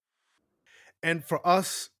And for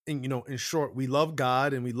us, in short, we love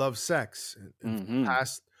God and we love sex. And for the Hmm.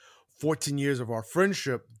 past 14 years of our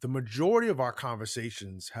friendship, the majority of our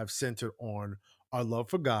conversations have centered on our love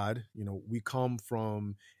for God. We come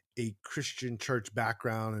from a Christian church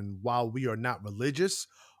background, and while we are not religious,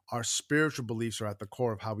 our spiritual beliefs are at the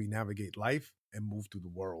core of how we navigate life and move through the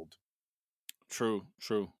world. True,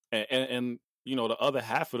 true. And the other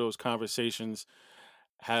half of those conversations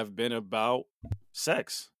have been about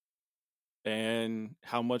sex and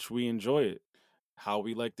how much we enjoy it, how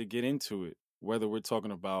we like to get into it, whether we're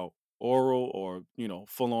talking about oral or,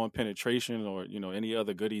 full on penetration or, any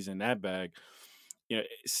other goodies in that bag.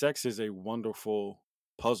 Sex is a wonderful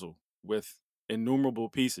puzzle with innumerable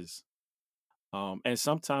pieces. And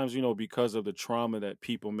sometimes, because of the trauma that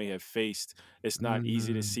people may have faced, it's not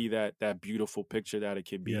easy to Mm, see that beautiful picture that it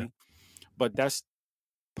could yeah. be. But that's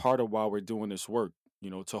part of why we're doing this work,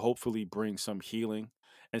 to hopefully bring some healing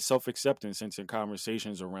and self acceptance into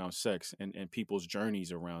conversations around sex and people's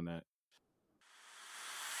journeys around that.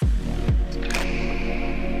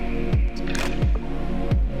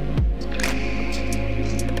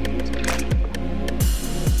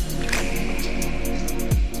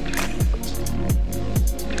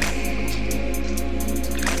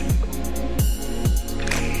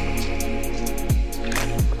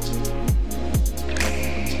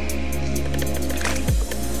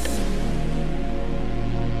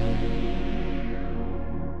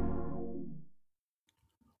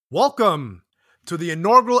 Welcome to the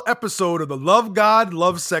inaugural episode of the Love God,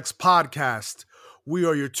 Love Sex podcast. We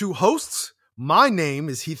are your two hosts. My name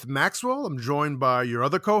is Heath Maxwell. I'm joined by your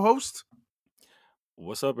other co host.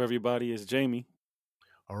 What's up, everybody? It's Jamie.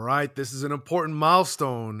 All right, this is an important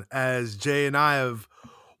milestone as Jay and I have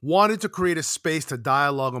wanted to create a space to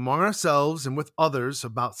dialogue among ourselves and with others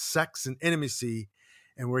about sex and intimacy.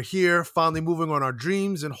 And we're here finally moving on our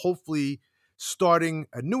dreams and hopefully starting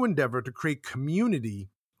a new endeavor to create community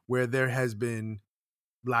where there has been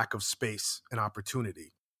lack of space and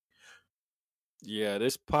opportunity. Yeah,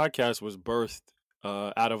 this podcast was birthed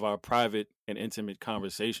out of our private and intimate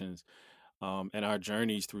conversations and our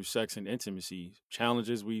journeys through sex and intimacy,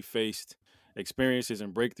 challenges we faced, experiences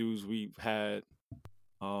and breakthroughs we've had.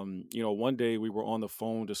 One day we were on the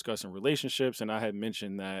phone discussing relationships, and I had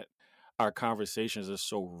mentioned that our conversations are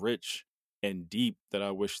so rich and deep that I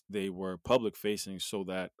wish they were public facing so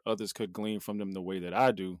that others could glean from them the way that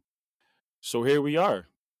I do. So here we are.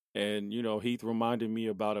 And, Heath reminded me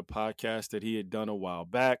about a podcast that he had done a while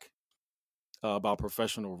back about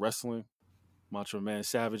professional wrestling, Macho Man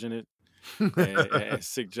Savage in it, and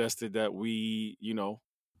suggested that we,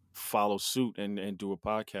 follow suit and do a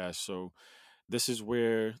podcast. So this is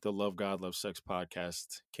where the Love God, Love Sex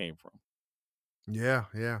podcast came from. Yeah,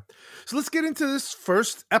 yeah. So let's get into this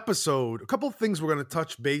first episode. A couple of things we're going to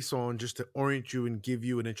touch base on just to orient you and give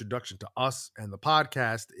you an introduction to us and the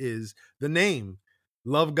podcast is the name,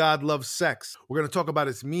 Love God, Love Sex. We're going to talk about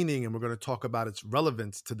its meaning and we're going to talk about its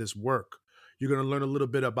relevance to this work. You're going to learn a little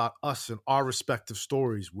bit about us and our respective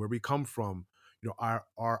stories, where we come from,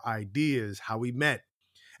 our ideas, how we met.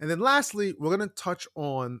 And then lastly, we're going to touch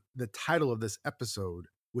on the title of this episode,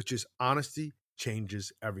 which is Honesty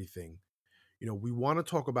Changes Everything. We want to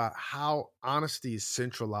talk about how honesty is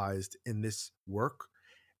centralized in this work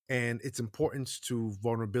and its importance to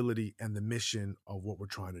vulnerability and the mission of what we're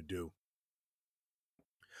trying to do.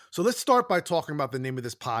 So let's start by talking about the name of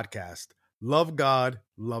this podcast, Love God,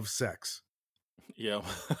 Love Sex. Yeah,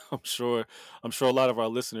 I'm sure. I'm sure a lot of our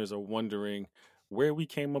listeners are wondering where we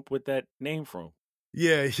came up with that name from.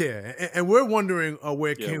 Yeah, yeah. And we're wondering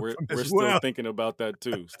where it Yeah, came we're from we're as still well. thinking about that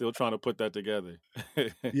too. Still trying to put that together.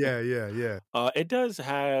 Yeah, yeah, yeah. It does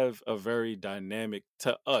have a very dynamic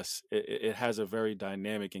to us. It has a very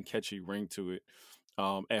dynamic and catchy ring to it,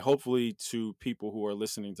 and hopefully to people who are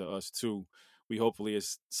listening to us too. We hopefully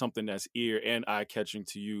it's something that's ear and eye catching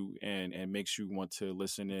to you, and makes you want to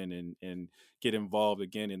listen in and get involved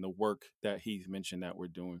again in the work that Heath mentioned that we're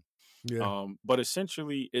doing. Yeah. But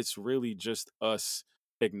essentially, it's really just us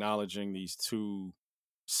acknowledging these two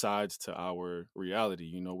sides to our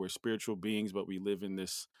reality. We're spiritual beings, but we live in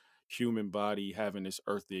this human body, having this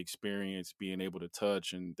earthly experience, being able to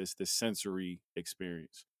touch, and this sensory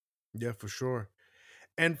experience. Yeah, for sure.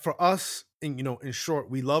 And for us, in short,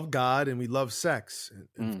 we love God and we love sex.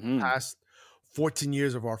 And for the Hmm. past 14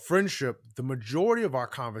 years of our friendship, the majority of our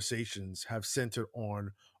conversations have centered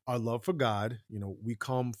on our love for God. We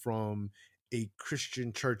come from a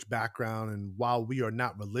Christian church background, and while we are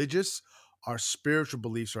not religious, our spiritual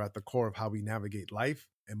beliefs are at the core of how we navigate life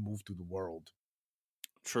and move through the world.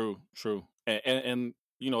 True, true. And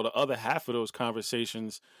the other half of those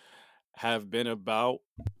conversations have been about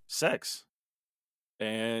sex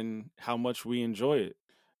and how much we enjoy it,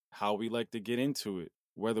 how we like to get into it,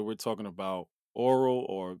 whether we're talking about oral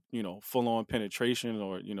or, full on penetration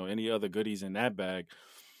or, any other goodies in that bag.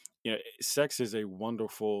 Sex is a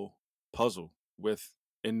wonderful puzzle with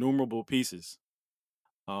innumerable pieces.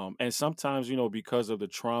 And sometimes, because of the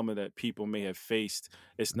trauma that people may have faced,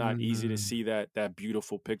 it's not easy to Mm, see that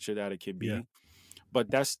beautiful picture that it could yeah. be. But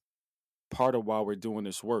that's part of why we're doing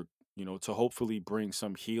this work, to hopefully bring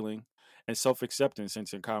some healing and self acceptance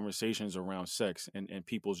into conversations around sex and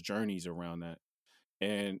people's journeys around that.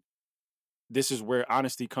 And this is where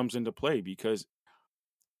honesty comes into play because,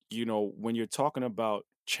 when you're talking about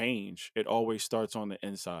change, it always starts on the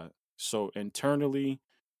inside. So internally,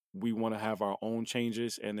 we want to have our own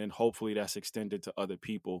changes, and then hopefully that's extended to other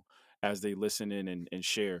people as they listen in and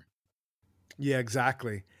share. Yeah,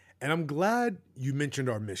 exactly. And I'm glad you mentioned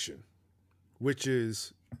our mission, which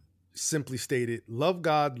is simply stated Love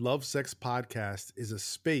God, Love Sex podcast is a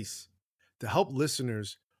space to help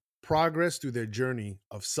listeners progress through their journey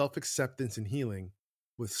of self acceptance and healing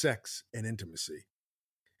with sex and intimacy.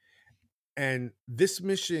 And this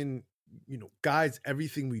mission, guides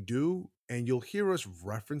everything we do. And you'll hear us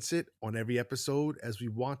reference it on every episode as we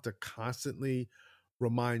want to constantly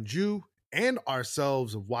remind you and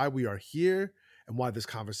ourselves of why we are here and why this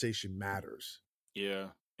conversation matters. Yeah.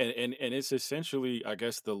 And it's essentially, I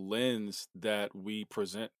guess, the lens that we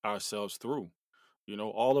present ourselves through.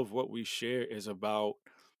 All of what we share is about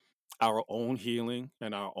our own healing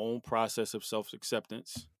and our own process of self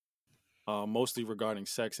acceptance, mostly regarding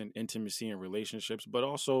sex and intimacy and relationships, but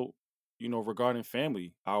also, regarding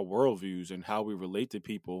family, our worldviews, and how we relate to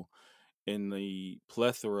people in the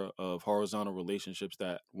plethora of horizontal relationships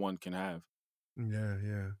that one can have. Yeah,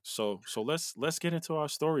 yeah. So let's get into our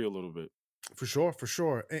story a little bit. For sure, for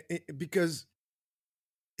sure. Because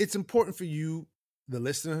it's important for you, the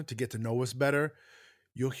listener, to get to know us better.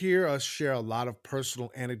 You'll hear us share a lot of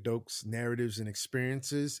personal anecdotes, narratives, and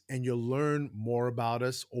experiences, and you'll learn more about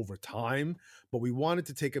us over time. But we wanted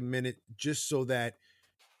to take a minute just so that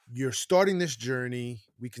you're starting this journey.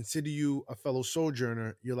 We consider you a fellow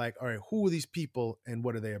sojourner. You're like, all right, who are these people and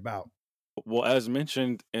what are they about? Well, as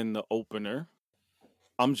mentioned in the opener,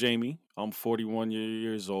 I'm Jamie. I'm 41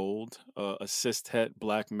 years old, a cishet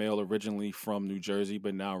black male originally from New Jersey,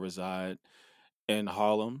 but now reside in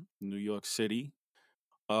Harlem, New York City.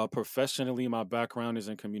 Professionally, my background is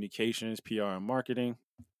in communications, PR, and marketing,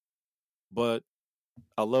 but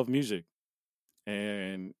I love music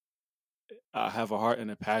and I have a heart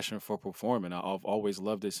and a passion for performing. I've always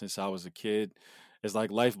loved it since I was a kid. It's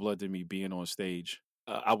like lifeblood to me being on stage.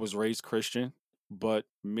 I was raised Christian, but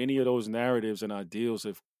many of those narratives and ideals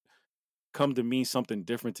have come to mean something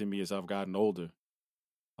different to me as I've gotten older.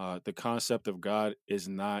 The concept of God is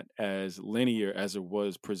not as linear as it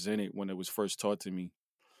was presented when it was first taught to me.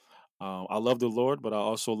 I love the Lord, but I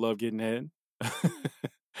also love getting head.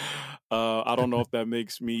 I don't know if that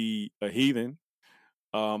makes me a heathen,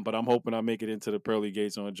 but I'm hoping I make it into the pearly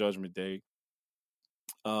gates on Judgment Day.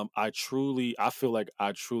 I feel like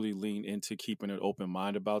I truly lean into keeping an open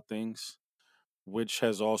mind about things, which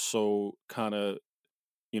has also kind of,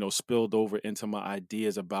 spilled over into my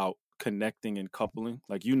ideas about connecting and coupling.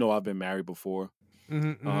 Like, I've been married before,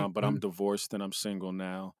 but I'm divorced and I'm single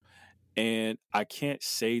now. And I can't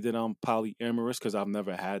say that I'm polyamorous because I've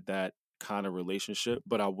never had that kind of relationship,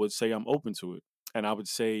 but I would say I'm open to it. And I would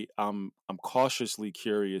say I'm cautiously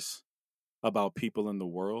curious about people in the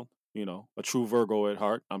world. A true Virgo at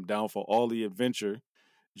heart. I'm down for all the adventure,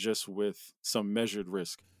 just with some measured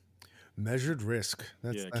risk. Measured risk.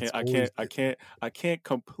 That's Yeah, that's always I can't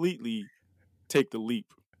completely take the leap,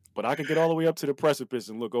 but I can get all the way up to the precipice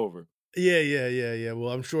and look over. yeah, yeah, yeah, yeah.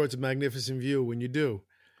 Well, I'm sure it's a magnificent view when you do.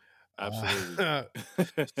 Absolutely.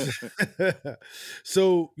 Uh,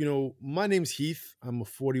 so, my name's Heath. I'm a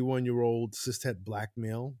 41-year-old cishet black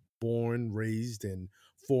male, born, raised, and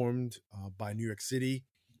formed by New York City.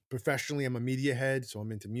 Professionally, I'm a media head, so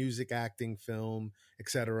I'm into music, acting, film,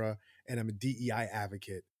 etc. And I'm a DEI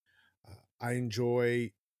advocate. I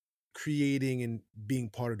enjoy creating and being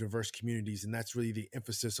part of diverse communities, and that's really the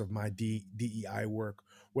emphasis of my DEI work,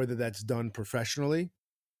 whether that's done professionally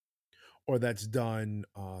or that's done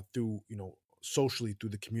through socially through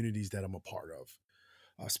the communities that I'm a part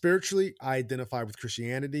of. Spiritually, I identify with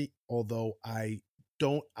Christianity, although I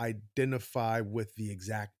don't identify with the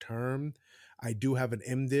exact term. I do have an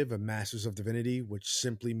MDiv, a Master's of Divinity, which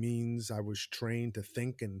simply means I was trained to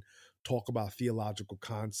think and talk about theological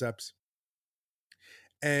concepts.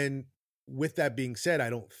 And with that being said,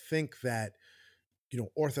 I don't think that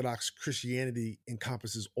Orthodox Christianity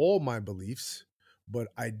encompasses all my beliefs, but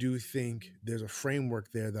I do think there's a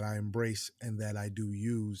framework there that I embrace and that I do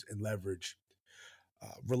use and leverage.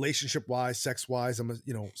 Relationship wise, sex wise, I'm a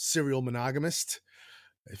serial monogamist.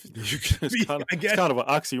 If you can It's be, kind of I it's guess. kind of an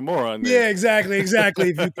oxymoron there. Yeah, exactly.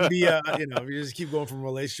 If you can be, if you just keep going from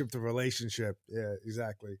relationship to relationship, yeah,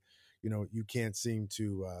 exactly. You can't seem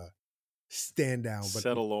to stand down, but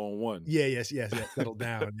Settle on one. yeah, yes, settle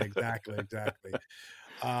down, exactly.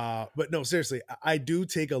 But no, seriously, I do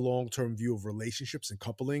take a long-term view of relationships and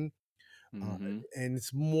coupling. Mm-hmm. And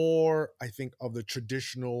it's more, I think, of the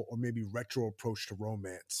traditional or maybe retro approach to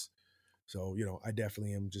romance. So, I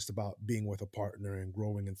definitely am just about being with a partner and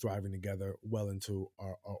growing and thriving together well into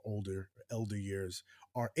our elder years,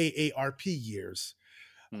 our AARP years.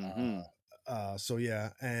 Mm-hmm. So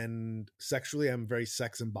yeah, and sexually, I'm very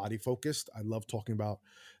sex and body focused. I love talking about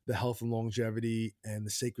the health and longevity and the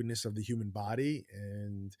sacredness of the human body.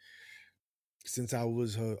 And since I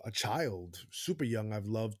was a child, super young, I've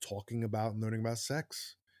loved talking about and learning about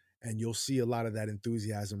sex. And you'll see a lot of that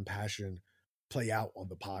enthusiasm, passion play out on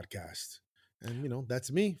the podcast. And,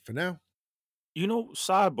 that's me for now.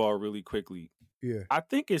 Sidebar really quickly. Yeah. I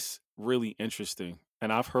think it's really interesting,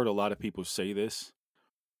 and I've heard a lot of people say this.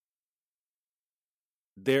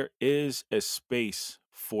 There is a space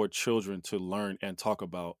for children to learn and talk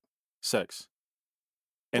about sex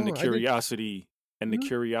and the Oh, I did. curiosity and the Mhm.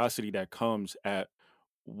 curiosity that comes at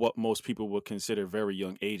what most people would consider very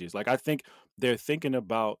young ages. Like I think they're thinking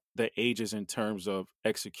about the ages in terms of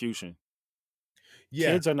execution.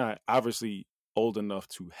 Yeah. Kids are not obviously old enough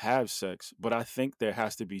to have sex, but I think there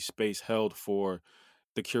has to be space held for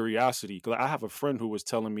the curiosity. 'Cause I have a friend who was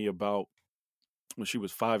telling me about when she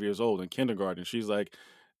was 5 years old in kindergarten. She's like,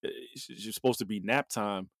 she's supposed to be nap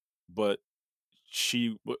time, but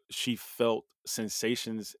she felt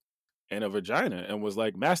sensations in a vagina and was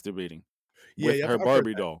like masturbating Yeah. with Yeah. her I've heard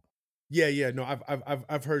Barbie that. doll. Yeah. Yeah. No,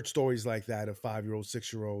 I've heard stories like that of 5-year-olds,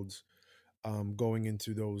 6-year-olds going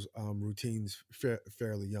into those routines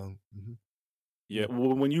fairly young. Yeah, Yeah.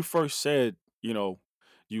 well, when you first said,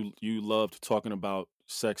 you loved talking about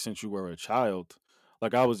sex since you were a child,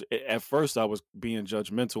 like at first I was being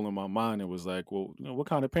judgmental in my mind. It was like, well, what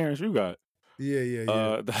kind of parents you got? Yeah. Yeah.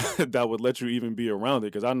 Yeah. That would let you even be around it.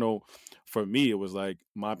 Because I know for me, it was like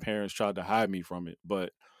my parents tried to hide me from it.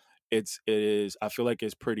 But I feel like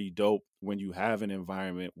it's pretty dope when you have an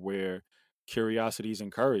environment where curiosity is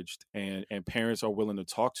encouraged and parents are willing to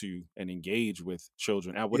talk to you and engage with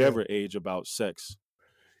children at Yeah. whatever age about sex.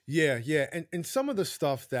 Yeah, yeah, and some of the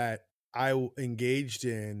stuff that engaged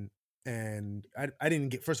in, and I didn't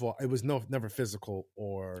get. First of all, it was never physical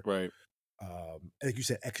or, Right. like you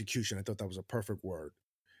said, execution. I thought that was a perfect word.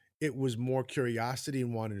 It was more curiosity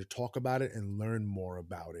and wanting to talk about it and learn more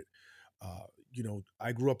about it.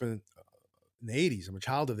 I grew up in the 80s. I'm a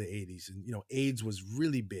child of the 80s. And, AIDS was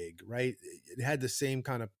really big, right? It had the same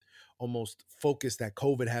kind of almost focus that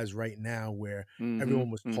COVID has right now, where Mhm, everyone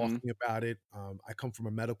was mhm. talking about it. I come from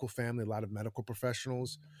a medical family, a lot of medical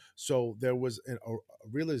professionals. So there was a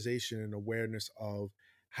realization and awareness of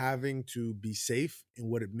having to be safe and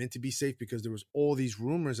what it meant to be safe, because there was all these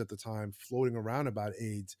rumors at the time floating around about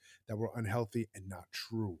AIDS that were unhealthy and not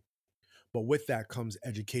true. But with that comes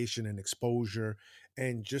education and exposure.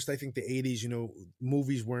 And just, I think the 80s,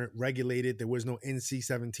 movies weren't regulated. There was no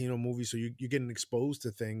NC-17 on movies. So you're getting exposed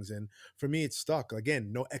to things. And for me, it stuck.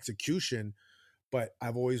 Again, no execution, but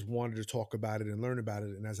I've always wanted to talk about it and learn about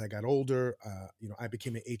it. And as I got older, I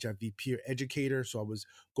became an HIV peer educator. So I was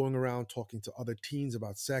going around talking to other teens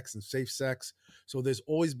about sex and safe sex. So there's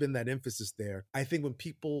always been that emphasis there. I think when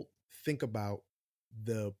people think about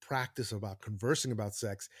the practice about conversing about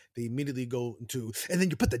sex, they immediately go into, and then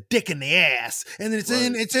you put the dick in the ass, and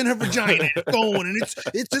then Right. it's in her vagina, it's going, and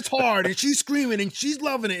it's hard, and she's screaming, and she's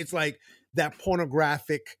loving it. It's like that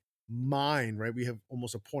pornographic mind, right? We have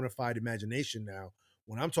almost a pornified imagination now.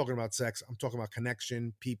 When I'm talking about sex, I'm talking about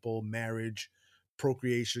connection, people, marriage,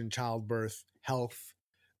 procreation, childbirth, health,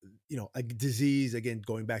 a disease. Again,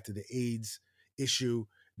 going back to the AIDS issue,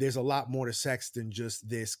 there's a lot more to sex than just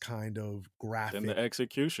this kind of Then graphic. the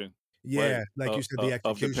execution, Yeah, right, like you said, the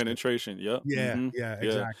of the execution. penetration, yep, Yeah, mhm, yeah, yeah,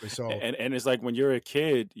 exactly. So and it's like when you're a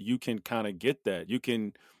kid, you can kinda get that, you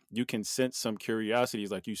can sense some curiosities,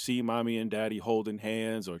 like you see mommy and daddy holding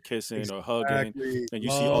hands or kissing or hugging, exactly, and you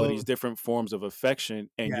see all of love. these different forms of affection,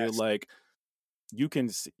 and you're Yes, like, you can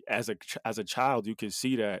as a child, you can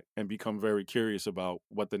see that and become very curious about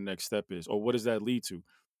what the next step is, or what does that lead to,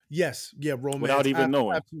 yes, yeah, without romance. even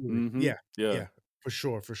knowing. Absolutely, Mhm, yeah, yeah. yeah, for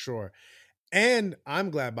sure, for sure. And I'm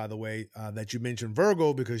glad, by the way, that you mentioned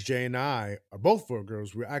Virgo, because Jay and I are both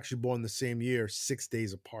Virgos. We're actually born the same year, 6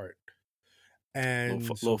 days apart. And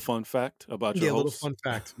Little so, fun fact about your yeah, a little host. fun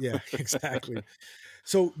fact. Yeah, exactly.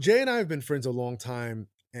 So Jay and I have been friends a long time,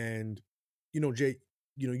 and Jay,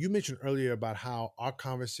 you mentioned earlier about how our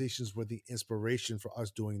conversations were the inspiration for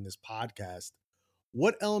us doing this podcast.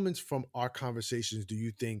 What elements from our conversations do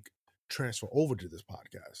you think transfer over to this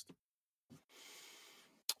podcast?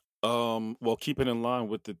 Well, keeping in line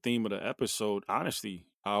with the theme of the episode, honesty,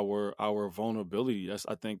 our vulnerability. That's,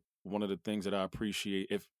 I think, one of the things that I appreciate.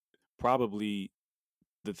 If probably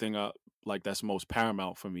the thing I like that's most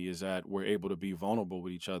paramount for me is that we're able to be vulnerable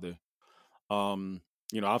with each other. Um,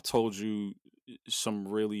 I've told you some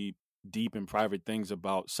really deep and private things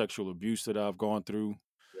about sexual abuse that I've gone through,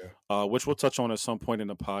 Yeah, which we'll touch on at some point in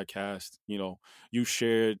the podcast. You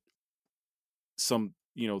shared some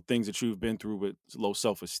things that you've been through with low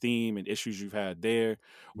self-esteem and issues you've had there,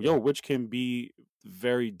 yeah, which can be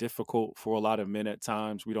very difficult for a lot of men at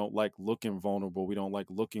times. We don't like looking vulnerable, we don't like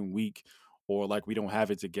looking weak, or like we don't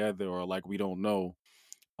have it together, or like we don't know.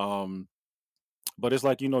 um but it's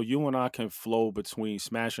like, you and I can flow between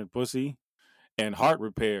smashing pussy and heart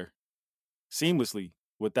repair seamlessly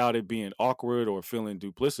without it being awkward or feeling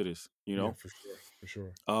duplicitous, you yeah, know. for sure, for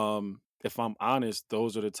sure. If I'm honest,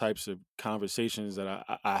 those are the types of conversations that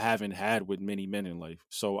I haven't had with many men in life.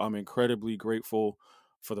 So I'm incredibly grateful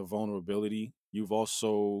for the vulnerability. You've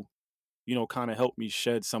also, kind of helped me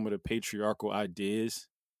shed some of the patriarchal ideas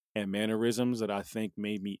and mannerisms that I think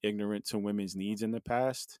made me ignorant to women's needs in the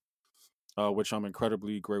past, which I'm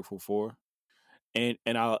incredibly grateful for. And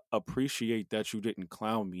I appreciate that you didn't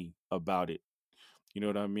clown me about it. You know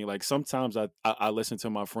what I mean? Like sometimes I listen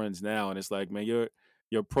to my friends now, and it's like, man,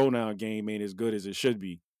 your pronoun game ain't as good as it should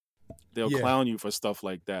be. They'll Yeah, clown you for stuff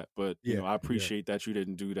like that, but yeah, I yeah, appreciate that you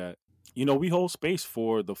didn't do that. We hold space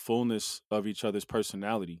for the fullness of each other's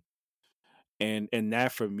personality, and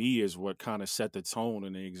that for me is what kind of set the tone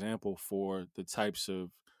and the example for the types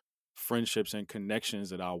of friendships and connections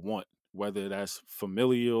that I want, whether that's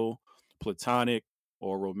familial, platonic,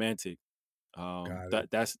 or romantic. got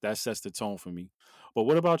it. That sets the tone for me. But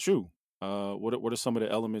what about you? What are some of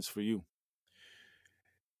the elements for you?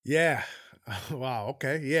 Yeah. Wow.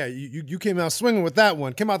 Okay. Yeah. You came out swinging with that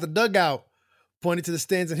one. Came out the dugout, pointed to the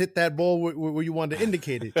stands and hit that ball where you wanted to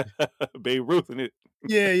indicate it. Babe Ruth in it.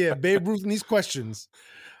 Yeah. Yeah. Babe Ruth in these questions.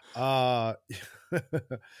 Uh,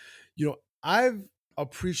 I've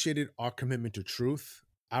appreciated our commitment to truth.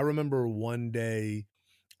 I remember one day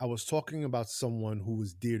I was talking about someone who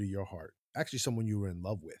was dear to your heart, actually, someone you were in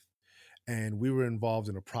love with. And we were involved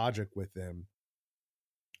in a project with them.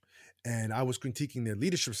 And I was critiquing their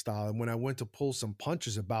leadership style. And when I went to pull some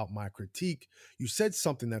punches about my critique, you said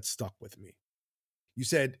something that stuck with me. You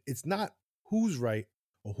said, it's not who's right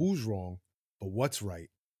or who's wrong, but what's right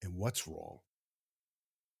and what's wrong.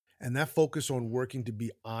 And that focus on working to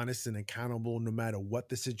be honest and accountable no matter what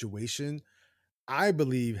the situation, I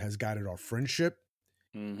believe has guided our friendship.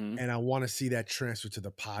 Hmm. And I want to see that transfer to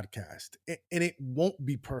the podcast. And it won't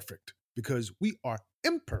be perfect because we are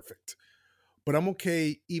imperfect. But I'm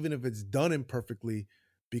okay even if it's done imperfectly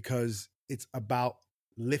because it's about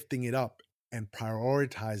lifting it up and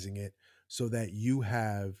prioritizing it so that you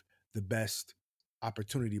have the best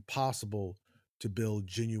opportunity possible to build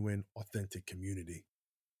genuine, authentic community.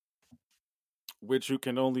 Which you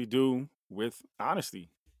can only do with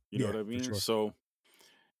honesty. You know Yeah, what I for mean? sure. So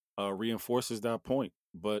reinforces that point.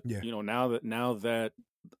 But Yeah. now that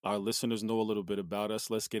our listeners know a little bit about us,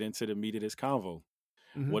 let's get into the meat of this convo.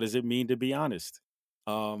 Hmm. What does it mean to be honest?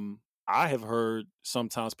 I have heard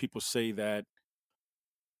sometimes people say that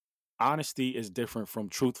honesty is different from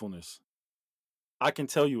truthfulness. I can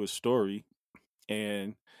tell you a story,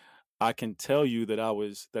 and I can tell you that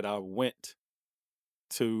I went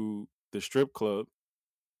to the strip club,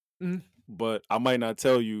 Hmm. but I might not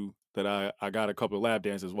tell you that I got a couple of lap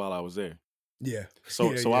dances while I was there. Yeah.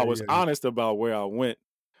 So Yeah. so I Yeah. was Yeah. Yeah. honest about where I went,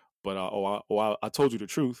 but I told you the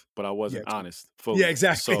truth, but I Yeah. wasn't honest Yeah, fully.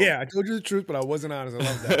 exactly. So Yeah. I told you the truth, but I wasn't honest. I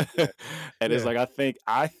love that. Yeah. and it's Yeah. like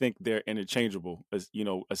I think they're interchangeable, as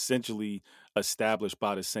essentially established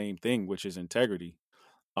by the same thing, which is integrity.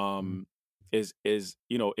 Mhm. Um is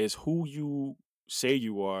who you say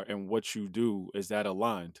you are and what you do, is that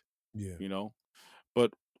aligned, Yeah. you know?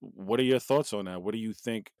 But what are your thoughts on that? What do you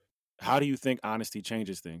think? How do you think honesty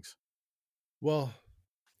changes things? Well,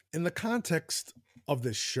 in the context of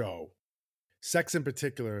this show, sex in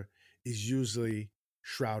particular is usually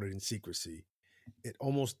shrouded in secrecy. It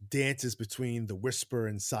almost dances between the whisper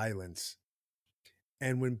and silence.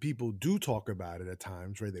 And when people do talk about it at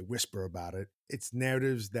times, right, they whisper about it, it's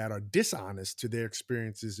narratives that are dishonest to their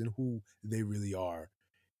experiences and who they really are.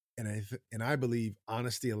 And I believe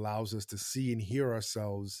honesty allows us to see and hear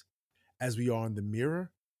ourselves as we are in the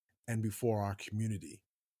mirror and before our community.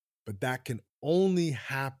 But that can only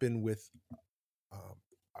happen with, um,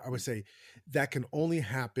 I would say, that can only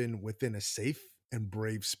happen within a safe and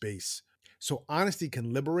brave space. So honesty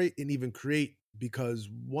can liberate and even create, because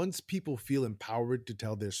once people feel empowered to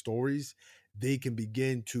tell their stories, they can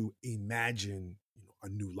begin to imagine, a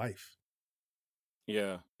new life.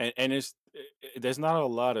 Yeah, and there's not a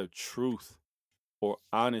lot of truth or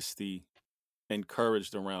honesty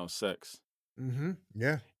encouraged around sex. Mm-hmm.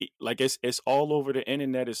 Yeah. Like it's all over the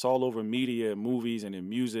internet, it's all over media, movies, and in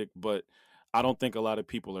music, but I don't think a lot of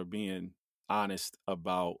people are being honest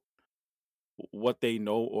about what they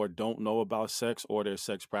know or don't know about sex or their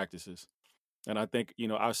sex practices. And I think,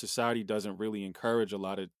 our society doesn't really encourage a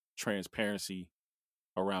lot of transparency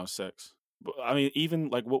around sex. But I mean, even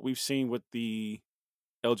like what we've seen with the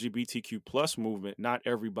LGBTQ plus movement, not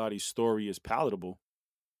everybody's story is palatable.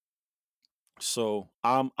 So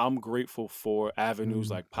I'm grateful for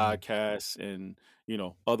avenues like Mm-hmm. podcasts and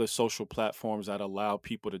other social platforms that allow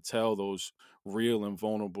people to tell those real and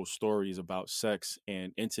vulnerable stories about sex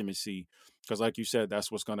and intimacy, because like you said,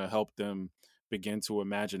 that's what's going to help them begin to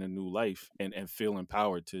imagine a new life and feel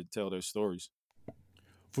empowered to tell their stories.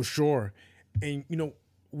 For sure. And,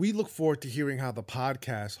 we look forward to hearing how the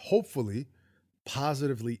podcast hopefully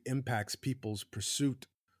positively impacts people's pursuit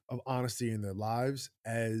of honesty in their lives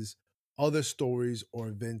as other stories or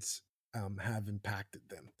events have impacted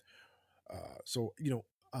them. So,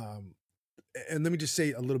 and let me just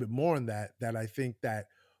say a little bit more on that I think that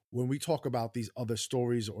when we talk about these other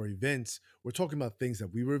stories or events, we're talking about things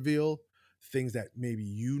that we reveal, things that maybe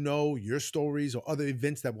your stories or other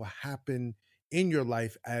events that will happen in your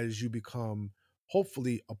life as you become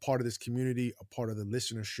hopefully a part of this community, a part of the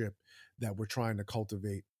listenership that we're trying to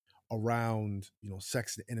cultivate around,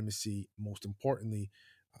 sex and intimacy, most importantly,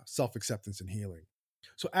 self-acceptance and healing.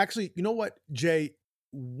 So actually, you know what, Jay,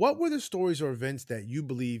 what were the stories or events that you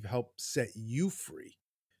believe helped set you free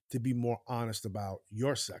to be more honest about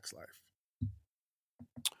your sex life?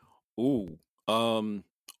 Ooh, um,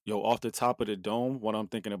 off the top of the dome, what I'm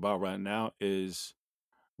thinking about right now is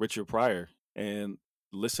Richard Pryor and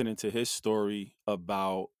listening to his story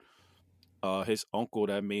about his uncle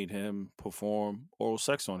that made him perform oral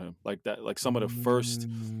sex on him, like that. Like some of the first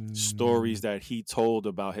Mm, stories that he told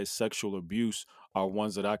about his sexual abuse are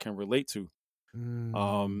ones that I can relate to. mm,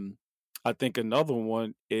 um I think another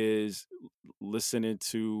one is listening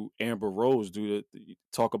to Amber Rose do the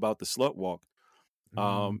talk about the slut walk,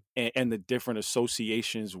 mm, and the different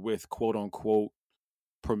associations with quote unquote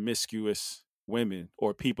promiscuous women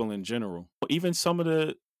or people in general. Even some of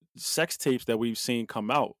the sex tapes that we've seen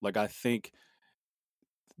come out, like I think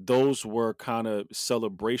those were kind of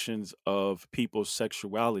celebrations of people's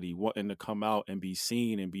sexuality, wanting to come out and be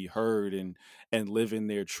seen and be heard and live in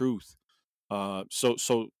their truth.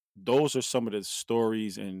 So those are some of the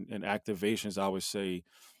stories and activations I would say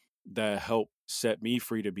that help set me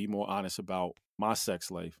free to be more honest about my sex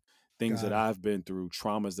life, things that got it. I've been through,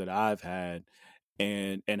 traumas that I've had,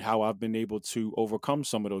 and how I've been able to overcome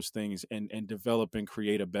some of those things and develop and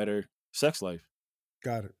create a better sex life.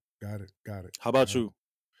 Got it. Got it. Got it. How about Got it. you?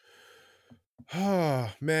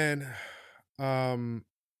 Ah, man. Um,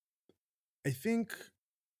 I think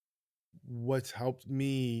what's helped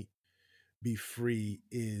me be free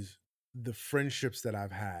is the friendships that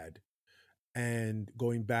I've had, and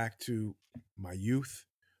going back to my youth,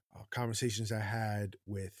 conversations I had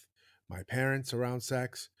with my parents around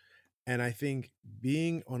sex. And I think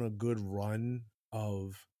being on a good run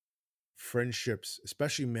of friendships,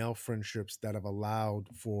 especially male friendships, that have allowed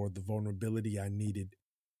for the vulnerability I needed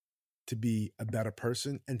to be a better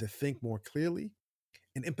person and to think more clearly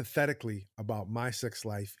and empathetically about my sex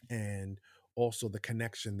life, and also the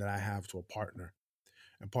connection that I have to a partner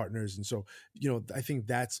and partners. And so, I think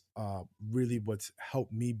that's really what's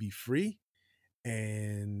helped me be free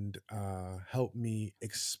and help me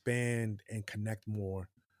expand and connect more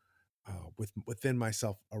within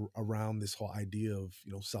myself around this whole idea of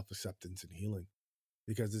self acceptance and healing,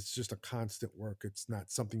 because it's just a constant work. It's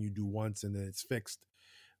not something you do once and then it's fixed.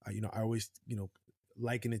 I always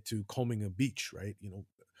liken it to combing a beach, right?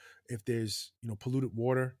 If there's polluted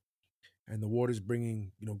water and the water's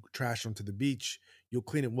bringing trash onto the beach, you'll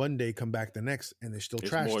clean it one day, come back the next, and there's still It's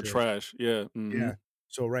trash more there. trash. Yeah. Yeah.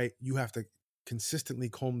 So, right, you have to consistently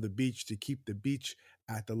comb the beach to keep the beach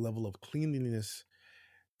at the level of cleanliness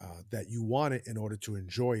that you want it in order to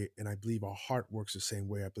enjoy it. And I believe our heart works the same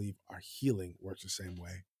way. I believe our healing works the same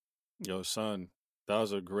way. Yo, son, that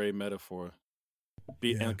was a great metaphor.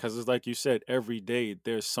 And Yeah. because it's like you said, every day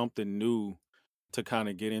there's something new to kind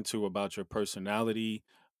of get into about your personality,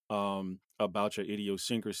 about your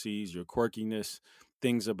idiosyncrasies, your quirkiness,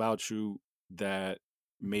 things about you that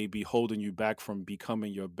may be holding you back from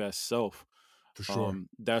becoming your best self. For sure.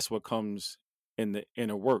 That's what comes in the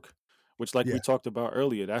inner work, which, like Yeah. we talked about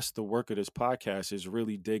earlier, that's the work of this podcast, is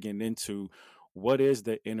really digging into what is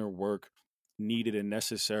the inner work needed and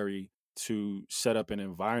necessary to set up an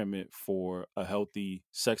environment for a healthy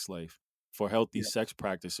sex life, for healthy Yeah. sex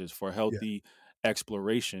practices, for Yeah. healthy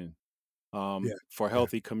exploration, Yeah. for Yeah.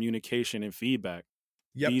 healthy communication and feedback.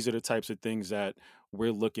 Yep. These are the types of things that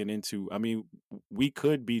we're looking into. I mean, we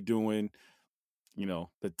could be doing,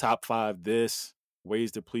 the top 5 this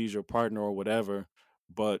ways to please your partner or whatever,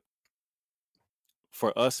 but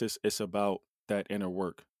for us it's about that inner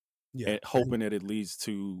work Yeah. and hoping that it leads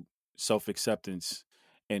to self-acceptance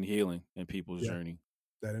and healing in people's Yeah. journey.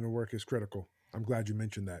 That inner work is critical. I'm glad you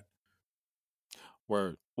mentioned that.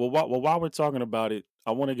 Word. While we're talking about it,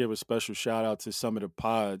 I want to give a special shout out to some of the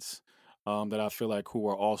pods that I feel like who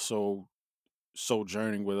are also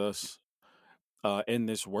sojourning with us in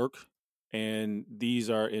this work. And these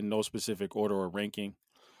are in no specific order or ranking,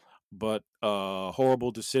 but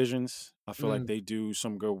Horrible Decisions, I feel like Mm, they do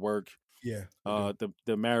some good work. yeah. They do.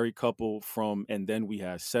 The married couple from And Then We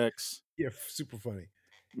Had Sex, Yeah. Super funny.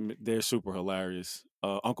 they're super hilarious.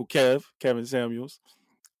 Uncle Kevin Samuels,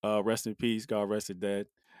 rest in peace, God rest his dead.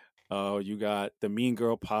 You got the Mean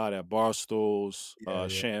Girl Pod at Barstools, Yeah. Yeah.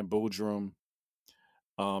 Shan Boodrum,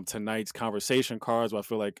 tonight's conversation cards. Where I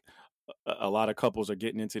feel like a lot of couples are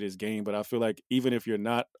getting into this game, but I feel like even if you're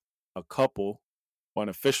not a couple or an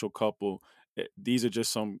official couple, these are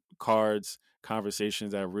just some cards,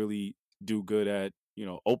 conversations that really do good at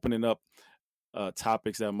opening up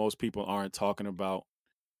topics that most people aren't talking about,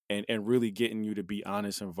 and really getting you to be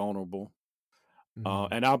honest and vulnerable. Mhm.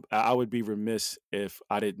 And I would be remiss if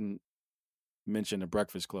I didn't mention the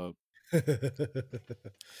Breakfast Club.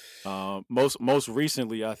 Most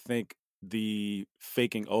recently, I think the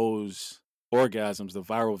Faking O's orgasms, the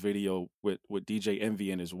viral video with DJ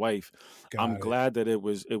Envy and his wife. I'm Got it. glad that it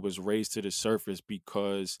was raised to the surface,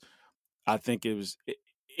 because I think it was,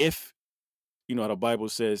 if the Bible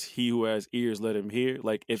says, "He who has ears, let him hear."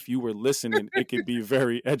 Like, if you were listening, it could be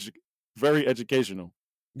very educational.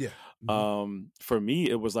 Yeah. Mhm. For me,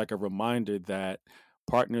 it was like a reminder that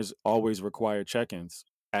partners always require check-ins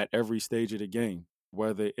at every stage of the game,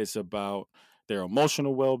 whether it's about their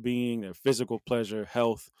emotional well-being, their physical pleasure,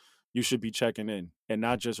 health. You should be checking in and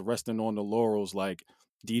not just resting on the laurels like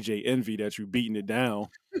DJ Envy that you beating it down.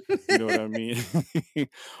 You know what I mean?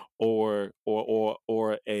 or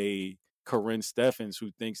a Corinne Steffens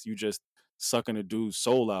who thinks you just sucking a dude's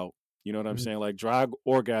soul out. You know what I'm Mhm. saying? Like, dry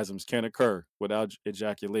orgasms can occur without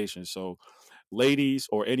ejaculation. So, ladies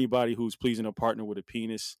or anybody who's pleasing a partner with a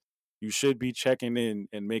penis, you should be checking in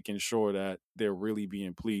and making sure that they're really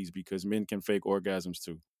being pleased, because men can fake orgasms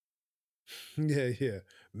too. Yeah. Yeah.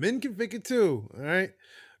 Men can fake it too. All right.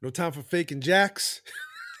 No time for faking jacks.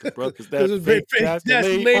 The brothers Those that are fake fake. that's the That's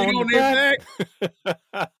the lay lady on the on their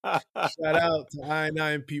back. back. Shout out to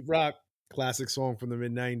I9 Pete Rock, classic song from the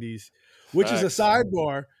mid 90s, which is a Facts.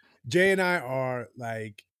 sidebar. Jay and I are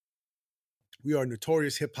like, we are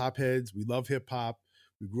notorious hip hop heads. We love hip hop.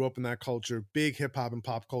 We grew up in that culture, big hip hop and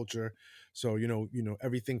pop culture. So,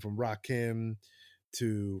 everything from Rakim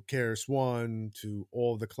to KRS One to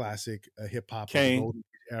all the classic hip hop of the Kane, golden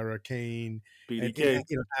era, Kane, and BDK,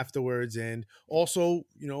 afterwards, and also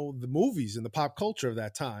the movies and the pop culture of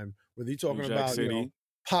that time. Whether you're New talking Jack about City.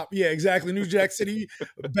 pop, yeah, exactly, New Jack City,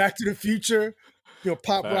 Back to the Future,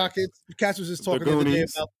 Pop Facts. Rockets. Cass was just The talking the other day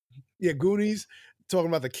Goonies. about Goonies, talking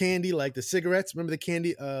about the candy, like the cigarettes. Remember the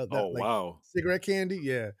candy, that Oh, like wow. cigarette candy,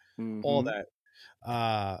 yeah, all Hmm. that.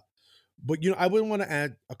 Uh, but I would want to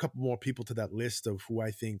add a couple more people to that list of who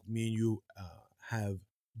I think me and you have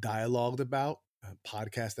dialogued about,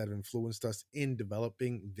 podcasts that have influenced us in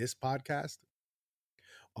developing this podcast.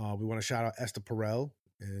 We want to shout out Esther Perel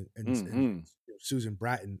and Hmm. Susan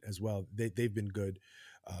Bratton as well. They've been good,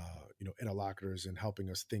 interlocutors in helping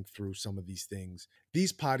us think through some of these things.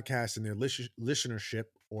 These podcasts and their listenership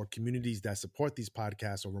or communities that support these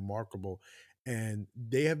podcasts are remarkable, and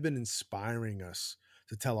they have been inspiring us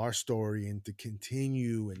to tell our story and to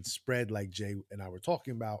continue and spread, like Jay and I were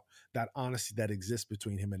talking about, that honesty that exists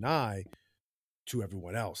between him and I to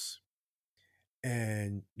everyone else.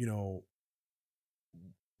 And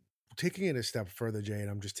taking it a step further, Jay, and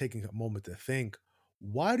I'm just taking a moment to think,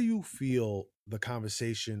 why do you feel the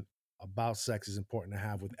conversation about sex is important to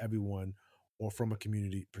have with everyone or from a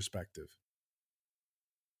community perspective?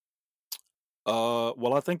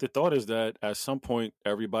 Well, I think the thought is that at some point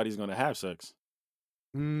everybody's going to have sex.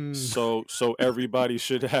 Mm, So everybody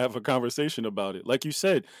should have a conversation about it. Like you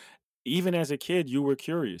said, even as a kid, you were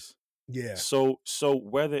curious. Yeah. So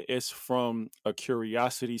whether it's from a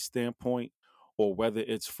curiosity standpoint or whether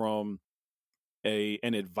it's from a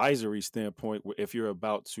an advisory standpoint, if you're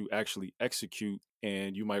about to actually execute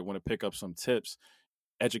and you might want to pick up some tips,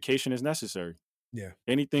 education is necessary. Yeah.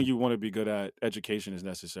 Anything you want to be good at, education is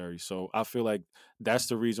necessary. So I feel like that's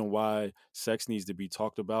the reason why sex needs to be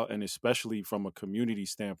talked about, and especially from a community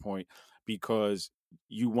standpoint, because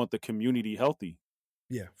you want the community healthy,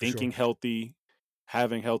 Yeah, for sure. thinking healthy,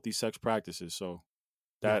 having healthy sex practices. So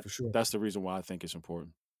Yeah, that for sure. that's the reason why I think it's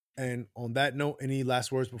important. And on that note, any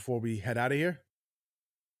last words before we head out of here?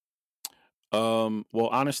 Well,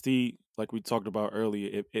 honesty, like we talked about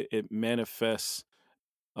earlier, it manifests.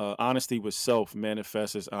 Honesty with self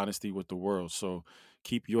manifests as honesty with the world. So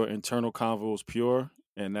keep your internal convos pure,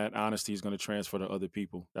 and that honesty is going to transfer to other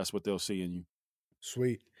people. That's what they'll see in you.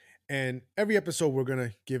 Sweet. And every episode, we're going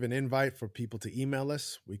to give an invite for people to email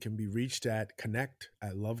us. We can be reached at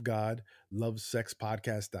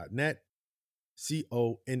connect@lovegodlovesexpodcast.net,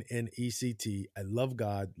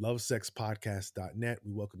 CONNECT@lovegodlovesexpodcast.net.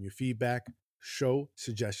 We welcome your feedback, show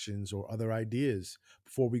suggestions, or other ideas.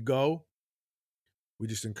 Before we go, we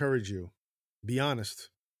just encourage you, be honest,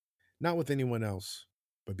 not with anyone else,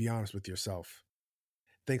 but be honest with yourself.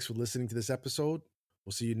 Thanks for listening to this episode.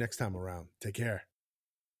 We'll see you next time around. Take care.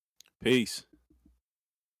 Peace.